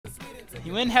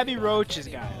You win heavy roaches,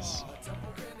 guys.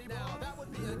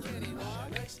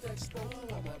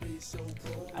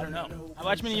 I don't know. I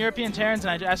watch many European Terrans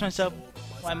and I ask myself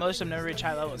why most of them never reach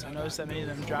high levels. I noticed that many of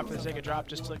them drop for the sake of drop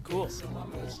just to look cool.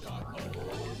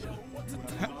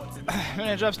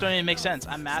 Many drops don't even make sense.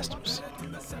 I'm masters.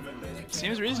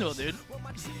 Seems reasonable, dude.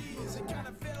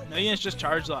 No units just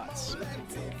charge lots.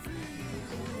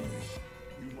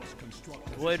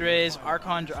 Void Rays,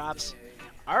 Archon drops.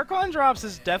 Archon drops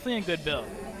is definitely a good build.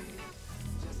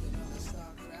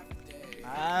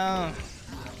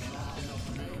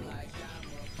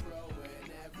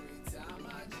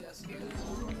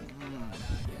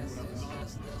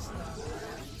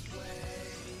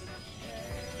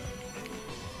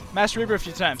 Master Reaper a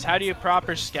few times. How do you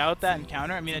proper scout that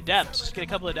encounter? I mean, adepts. Just get a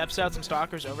couple of adepts out, some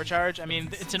stalkers, overcharge. I mean,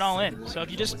 it's an all-in. So if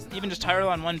you just tire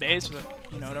on one base with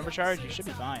an overcharge, you should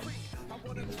be fine.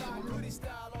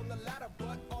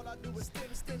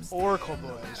 Oracle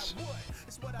boys.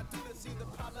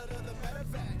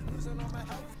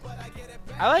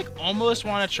 I almost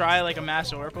want to try a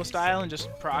mass oracle style and just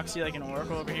proxy an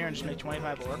oracle over here and just make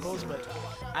 25 oracles, but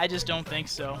I just don't think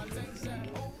so.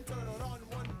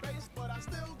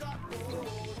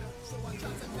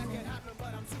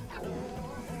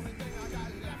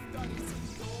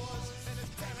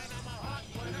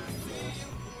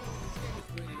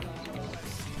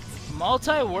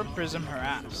 Multi-warp prism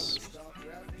harass.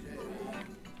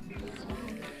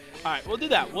 All right, we'll do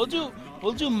that. We'll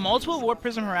do multiple warp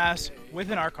prism harass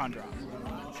with an archon drop.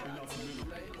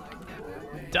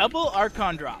 Double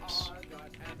archon drops.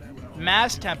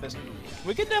 Mass tempest.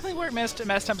 We could definitely work mass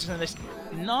tempest on this.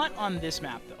 Not on this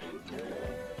map though.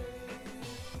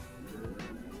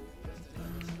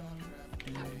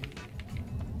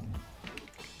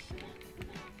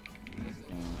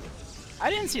 I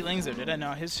didn't see Lings there, did I?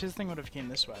 No, his thing would have came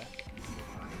this way.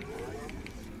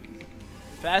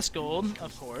 Fast gold,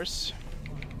 of course.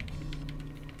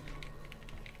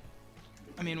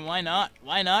 I mean, why not?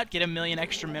 Why not get 1,000,000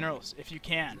 extra minerals if you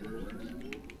can?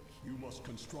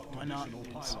 Why not?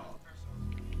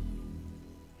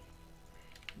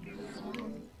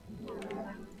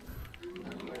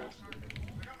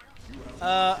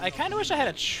 I kind of wish I had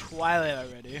a Twilight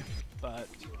already, but...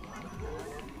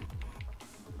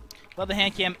 Love the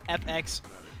hand cam FX.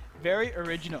 Very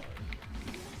original.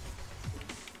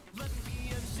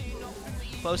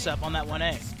 Close up on that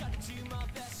 1A.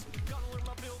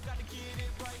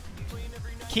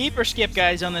 Keep or skip,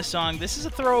 guys, on this song. This is a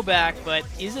throwback, but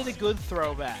is it a good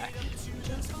throwback?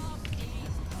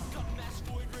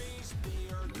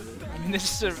 I mean,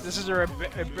 this is a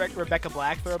Rebecca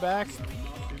Black throwback.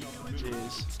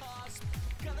 Jeez.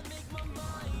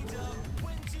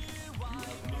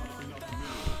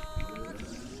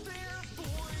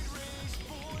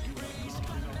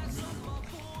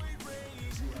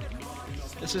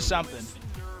 This is something.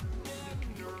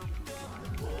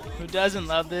 Who doesn't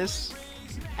love this?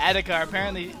 Adhikar.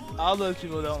 Apparently, all those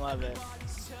people don't love it.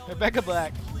 Rebecca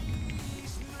Black.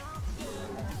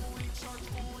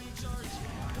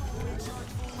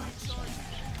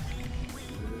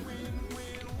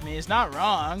 I mean, it's not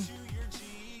wrong.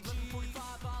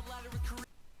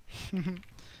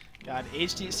 God,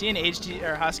 HD. Seeing HD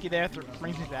or Husky there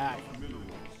brings me back.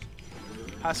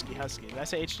 Husky. Did I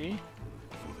say HD?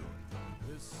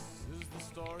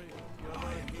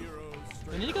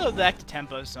 We need to go back to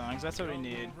tempo songs. That's what we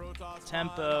need.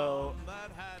 Tempo.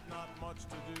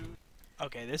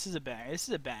 Okay, this is a banger. This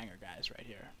is a banger, guys, right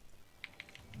here.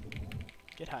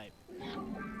 Get hype.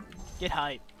 Get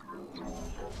hype.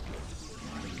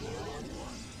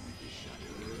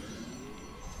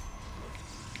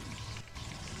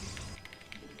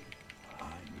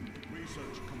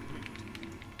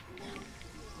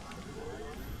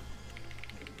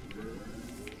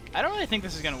 I don't really think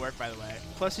this is going to work, by the way.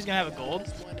 Plus, he's going to have a gold.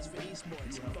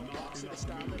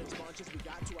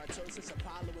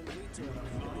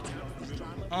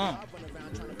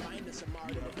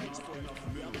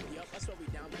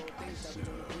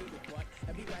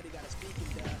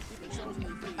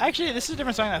 Actually, this is a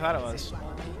different song than I thought it was.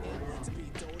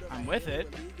 I'm with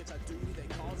it.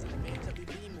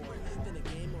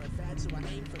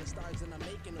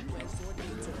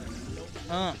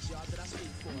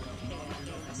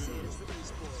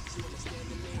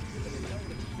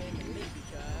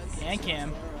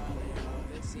 MCanning.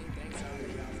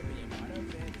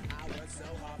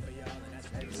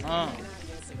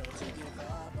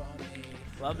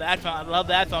 Love that. I love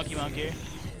that funky monkey.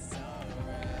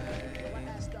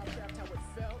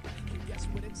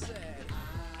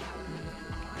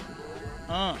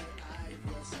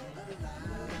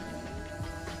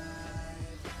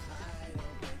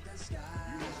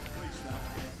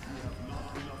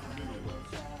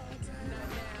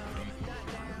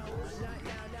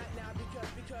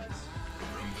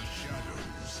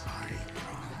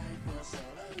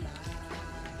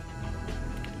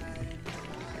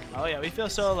 Oh yeah, we feel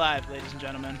so alive, ladies and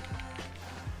gentlemen.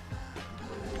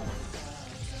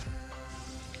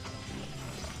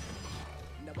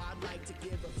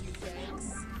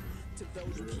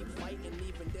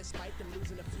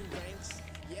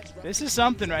 This is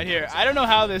something right here. I don't know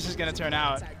how this is gonna turn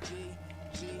out.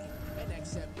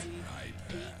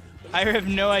 I have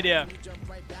no idea.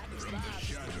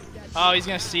 Oh, he's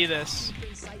gonna see this.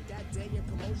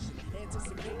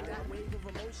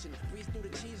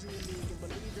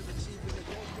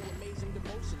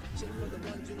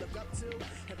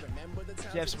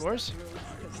 Do you have spores?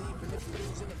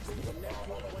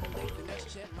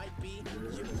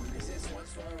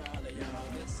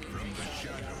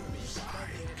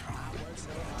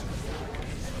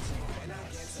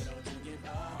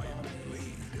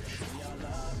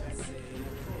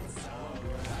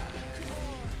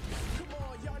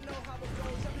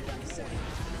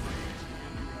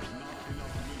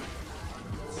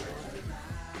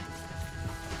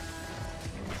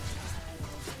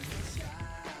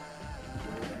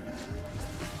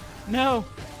 No!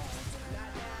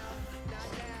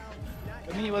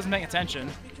 I mean, he wasn't paying attention.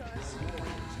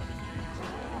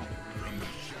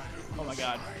 Oh my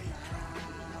god.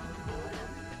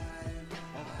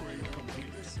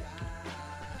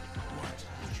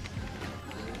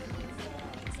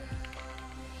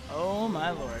 Oh my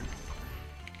lord.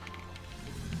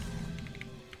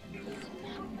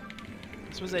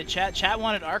 This was a chat. Chat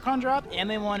wanted Archon drop, and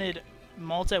they wanted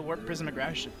multi-warp prism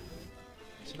aggression.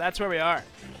 So that's where we are.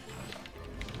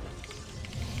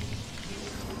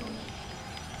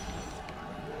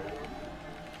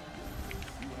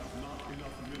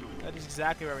 That is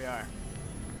exactly where we are.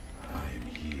 I'm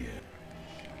here.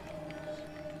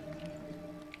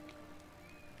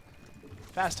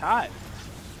 Fast hive.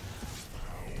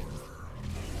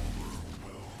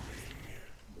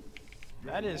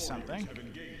 That is something.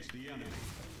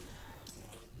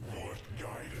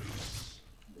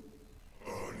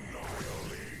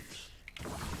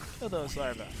 Kill those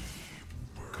larvae.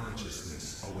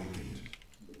 Consciousness awakened.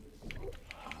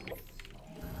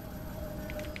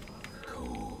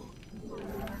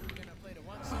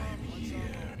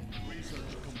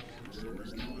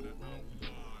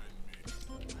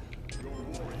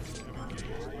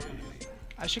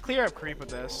 I should clear up creep with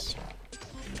this.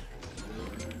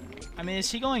 I mean,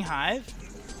 is he going hive?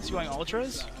 Is he going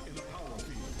ultras?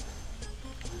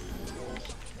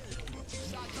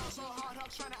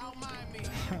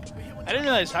 I didn't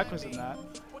realize Huck was in that.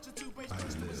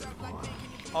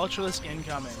 Ultralisk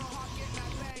incoming.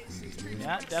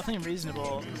 Yeah, definitely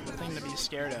reasonable thing to be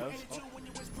scared of.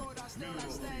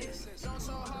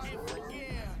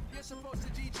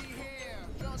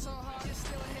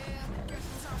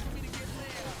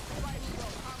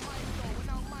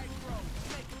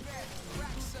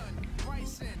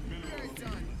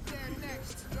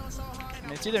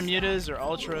 And it's either mutas or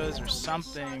ultras or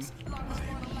something.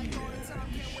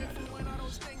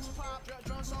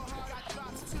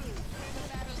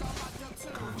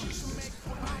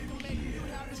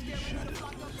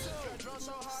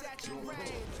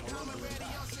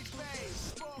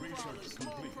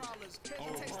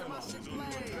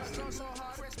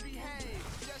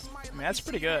 I mean, that's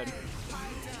pretty good.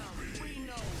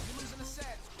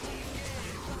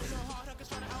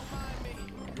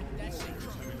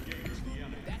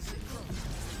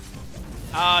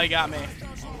 Oh, he got me.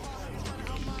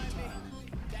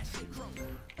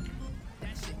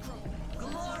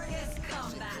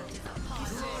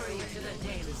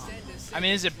 I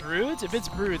mean, is it broods? If it's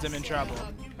broods, I'm in trouble.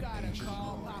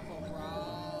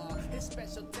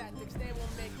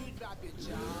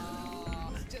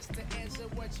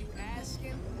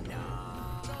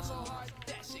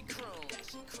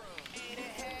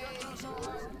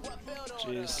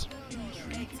 Jeez.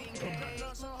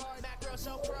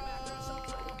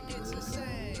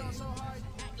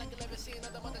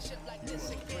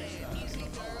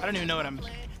 I don't even know what I'm...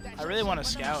 I really want to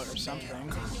scout or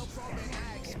something.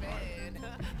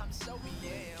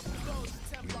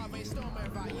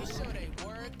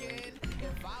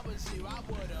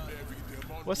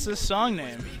 What's this song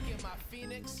name?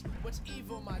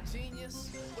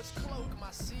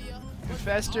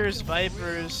 Infestors,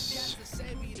 Vipers,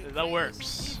 the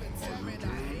works.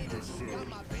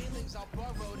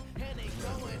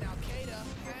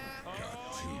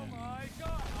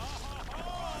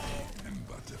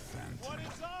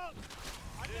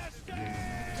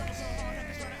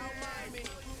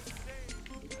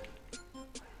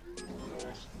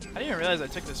 I didn't even realize I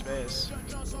took the space.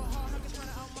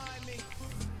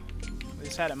 At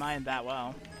least had it mined that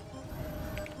well.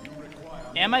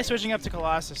 Am I switching up to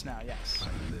Colossus now? Yes.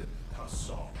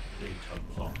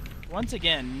 Once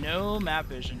again, no map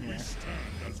vision here. It's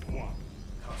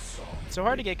so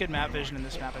hard to get good map vision in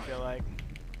this map, I feel like.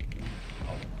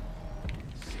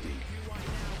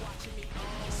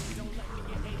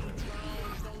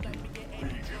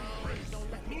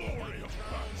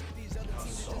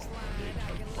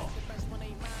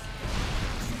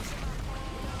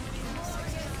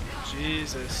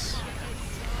 Jesus.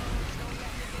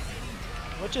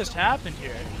 What just happened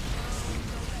here?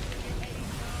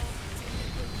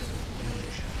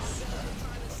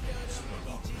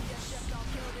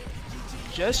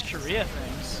 Just Korea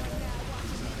things.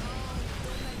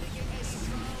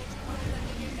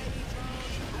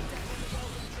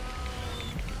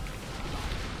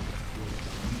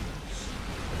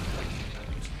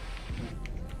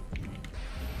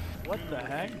 What the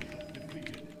heck?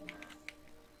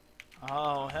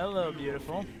 Oh, hello,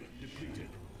 beautiful.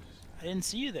 I didn't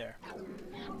see you there.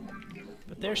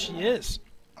 But there she is.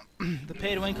 The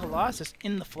pay-to-win Colossus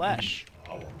in the flesh.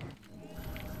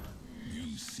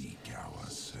 You seek our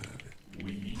service.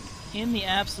 In the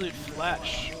absolute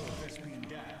flesh.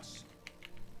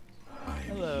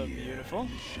 Hello, beautiful.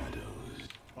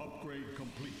 Upgrade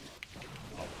complete.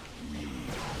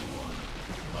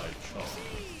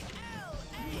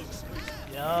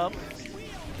 Yup.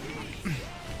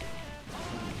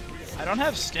 I don't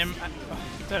have stim. I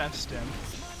don't have stim.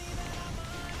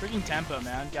 Freaking tempo,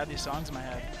 man. Got these songs in my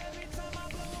head.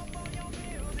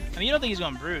 I mean, you don't think he's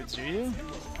going broods, do you?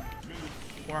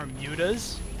 Or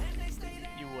mutas?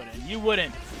 You wouldn't. You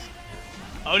wouldn't.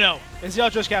 Oh no! It's the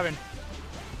Ultras, Kevin.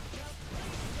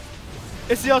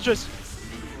 It's the Ultras.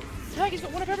 Yeah, he's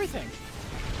got one of everything.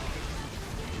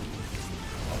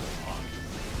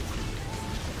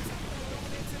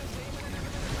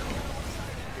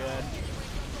 Good.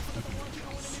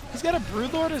 He's got a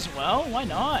Broodlord as well? Why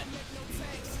not?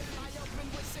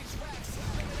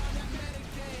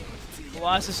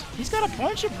 Colossus, he's got a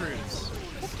bunch of broods.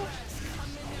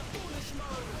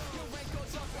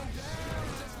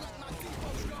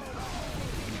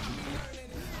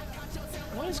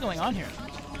 What is going on here?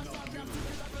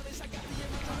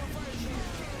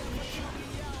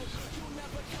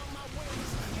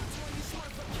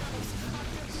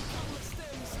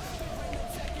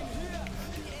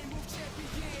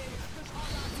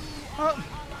 Oh.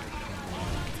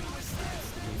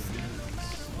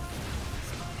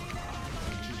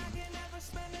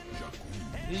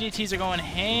 These GTs are going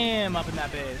ham up in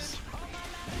that base.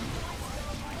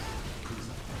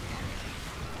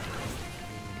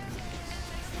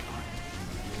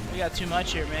 We got too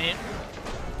much here, mate.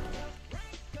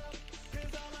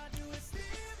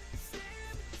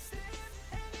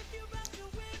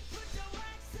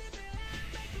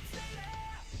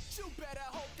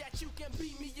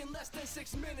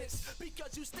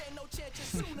 Because you stand no chance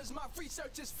as soon as my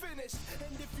research is finished.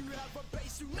 And if you have a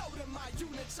base, you know that my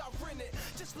units are in it.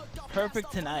 Just look up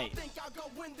Perfect tonight.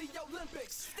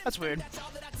 That's weird.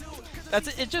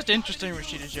 It's just interesting,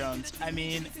 Rashida Jones. I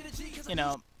mean, you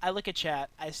know, I look at chat,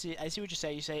 I see what you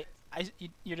say. You say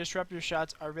your disruptor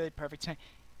shots are really perfect tonight.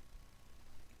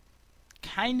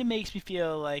 Kind of makes me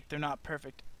feel like they're not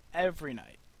perfect every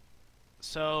night.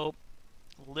 So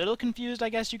a little confused, I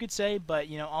guess you could say, but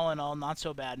you know, all in all, not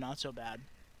so bad, not so bad.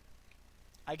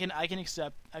 I can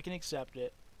accept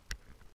it.